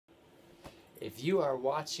If you are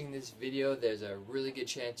watching this video, there's a really good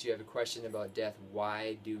chance you have a question about death.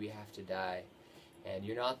 Why do we have to die? And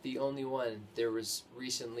you're not the only one. There was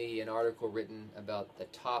recently an article written about the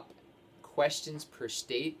top questions per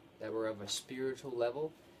state that were of a spiritual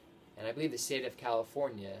level. And I believe the state of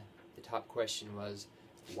California, the top question was,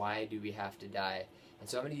 why do we have to die? And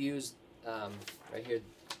so I'm going to use right here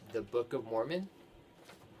the Book of Mormon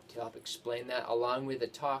to help explain that, along with a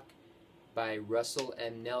talk by Russell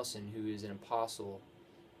M. Nelson, who is an apostle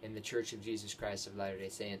in the Church of Jesus Christ of Latter-day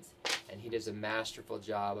Saints. And he does a masterful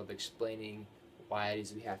job of explaining why it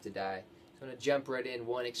is we have to die. So I'm going to jump right in,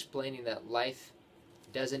 one, explaining that life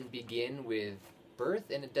doesn't begin with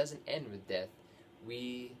birth and it doesn't end with death.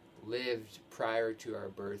 We lived prior to our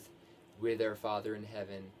birth with our Father in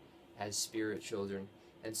heaven as spirit children.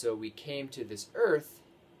 And so we came to this earth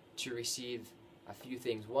to receive a few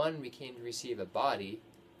things. One, we came to receive a body,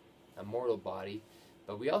 a mortal body,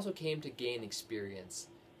 but we also came to gain experience.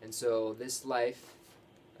 And so this life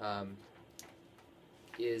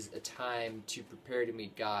is a time to prepare to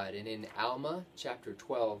meet God. And in Alma chapter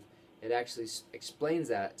 12, it actually explains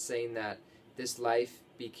that, saying that this life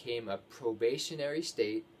became a probationary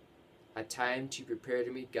state, a time to prepare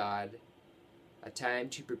to meet God, a time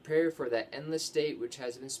to prepare for that endless state which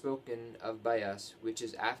has been spoken of by us, which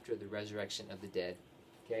is after the resurrection of the dead.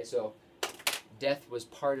 Okay, so death was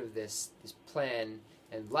part of this plan,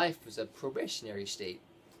 and life was a probationary state.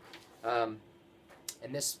 And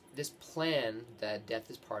this plan that death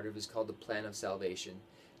is part of is called the plan of salvation.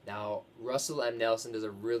 Now, Russell M. Nelson does a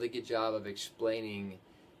really good job of explaining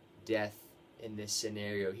death in this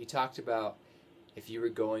scenario. He talked about if you were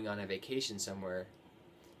going on a vacation somewhere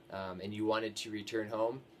and you wanted to return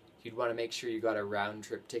home, you'd want to make sure you got a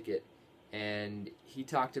round-trip ticket. And he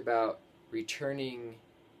talked about returning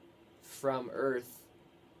from earth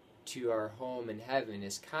to our home in heaven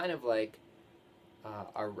is kind of like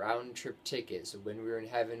a round-trip ticket. So when we were in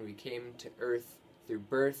heaven, we came to earth through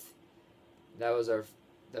birth. That was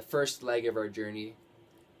the first leg of our journey.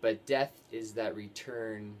 But death is that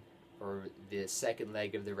return, or the second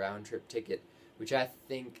leg of the round-trip ticket, which I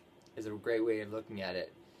think is a great way of looking at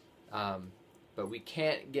it. But we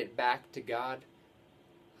can't get back to God.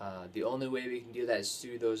 The only way we can do that is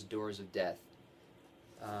through those doors of death.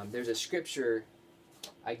 There's a scripture,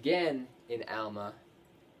 again in Alma,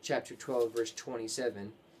 chapter 12, verse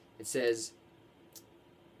 27. It says,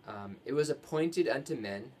 "It was appointed unto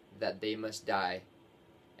men that they must die,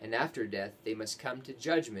 and after death they must come to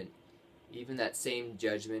judgment, even that same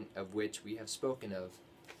judgment of which we have spoken of."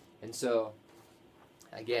 And so,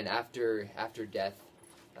 again, after death,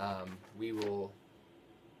 we will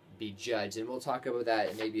be judged, and we'll talk about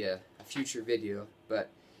that in maybe a future video. But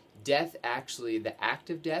death, actually, the act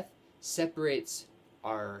of death, separates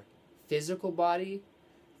our physical body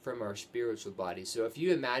from our spiritual body. So if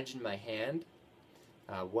you imagine my hand,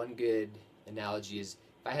 one good analogy is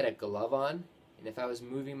if I had a glove on, and if I was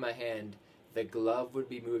moving my hand, the glove would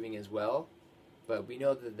be moving as well. But we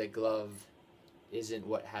know that the glove isn't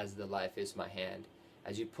what has the life, it's my hand.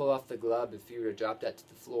 As you pull off the glove, if you were to drop that to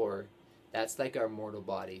the floor, that's like our mortal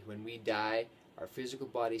body. When we die, our physical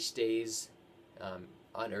body stays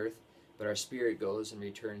on earth, but our spirit goes and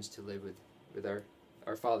returns to live with our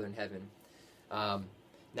Father in heaven.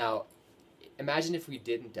 Now, imagine if we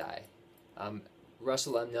didn't die.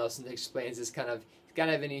 Russell M. Nelson explains this kind of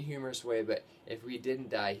in a humorous way, but if we didn't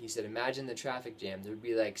die, he said, imagine the traffic jam. There would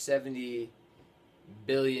be like 70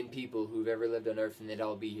 billion people who've ever lived on earth, and they'd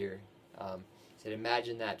all be here. He said,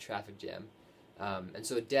 imagine that traffic jam. And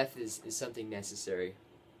so death is something necessary.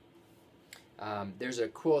 There's a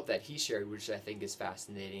quote that he shared, which I think is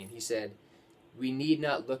fascinating. He said, "We need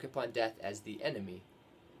not look upon death as the enemy.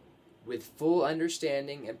 With full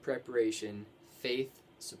understanding and preparation, faith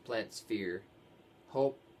supplants fear.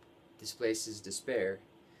 Hope displaces despair.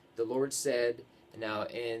 The Lord said," now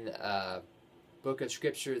in a book of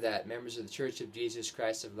scripture that members of the Church of Jesus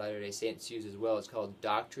Christ of Latter-day Saints use as well, it's called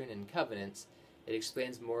Doctrine and Covenants. It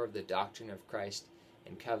explains more of the doctrine of Christ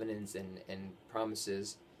and covenants and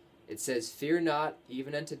promises. It says, "Fear not,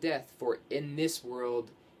 even unto death, for in this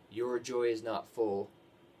world your joy is not full,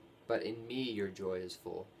 but in me your joy is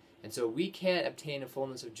full." And so we can't obtain a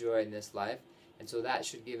fullness of joy in this life, and so that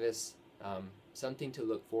should give us something to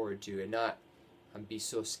look forward to and not be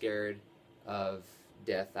so scared of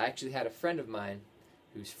death. I actually had a friend of mine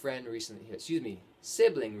whose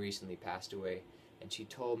sibling recently passed away, and she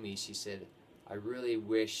told me, she said, "I really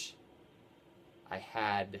wish I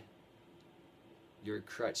had your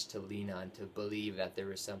crutch to lean on to believe that there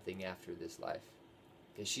was something after this life,"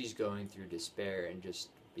 because she's going through despair and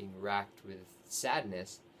just being racked with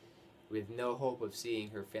sadness. with no hope of seeing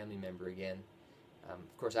her family member again.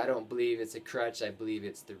 Of course, I don't believe it's a crutch. I believe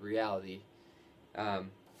it's the reality. I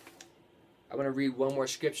want to read one more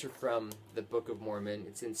scripture from the Book of Mormon.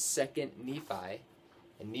 It's in 2nd Nephi.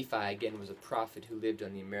 And Nephi, again, was a prophet who lived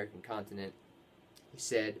on the American continent. He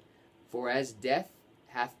said, "For as death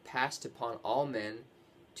hath passed upon all men,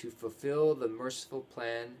 to fulfill the merciful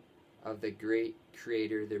plan of the great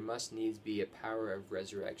Creator, there must needs be a power of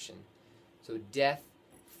resurrection." So death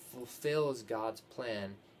fulfills God's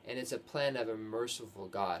plan, and it's a plan of a merciful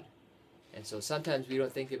God. And so sometimes we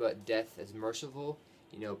don't think about death as merciful.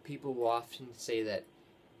 You know, people will often say that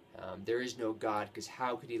there is no God, because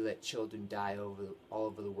how could he let children die all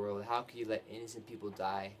over the world? How could he let innocent people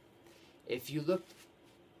die? If you look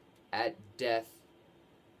at death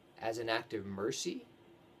as an act of mercy,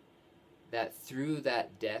 that through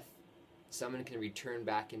that death, someone can return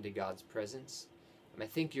back into God's presence, I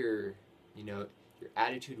think your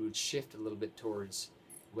attitude would shift a little bit towards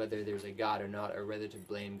whether there's a God or not, or whether to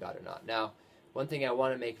blame God or not. Now, one thing I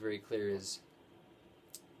want to make very clear is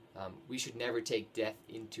we should never take death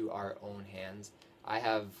into our own hands. I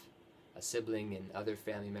have a sibling and other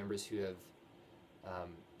family members who have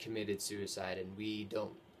committed suicide, and we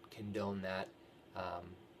don't condone that.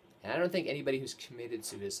 And I don't think anybody who's committed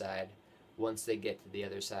suicide, once they get to the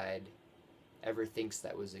other side, ever thinks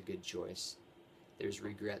that was a good choice. There's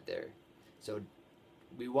regret there. So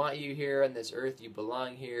we want you here on this earth. You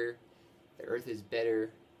belong here. The earth is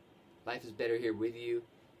better. Life is better here with you.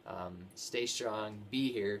 Stay strong.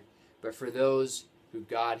 Be here. But for those who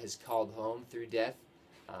God has called home through death,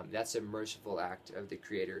 that's a merciful act of the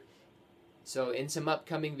Creator. So in some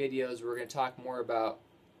upcoming videos, we're going to talk more about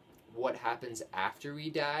what happens after we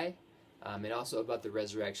die, and also about the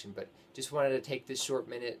resurrection. But just wanted to take this short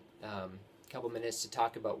couple minutes to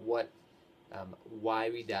talk about why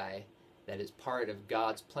we die. That is part of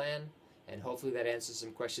God's plan, and hopefully that answers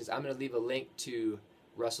some questions. I'm going to leave a link to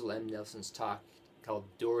Russell M. Nelson's talk called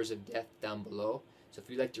Doors of Death down below. So if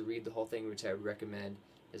you'd like to read the whole thing, which I would recommend,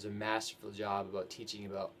 does a masterful job about teaching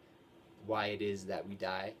about why it is that we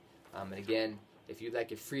die. And again, if you'd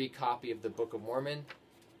like a free copy of the Book of Mormon,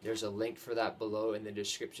 there's a link for that below in the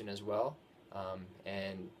description as well.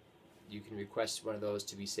 And you can request one of those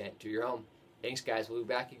to be sent to your home. Thanks, guys. We'll be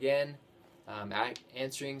back again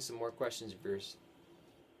answering some more questions of yours.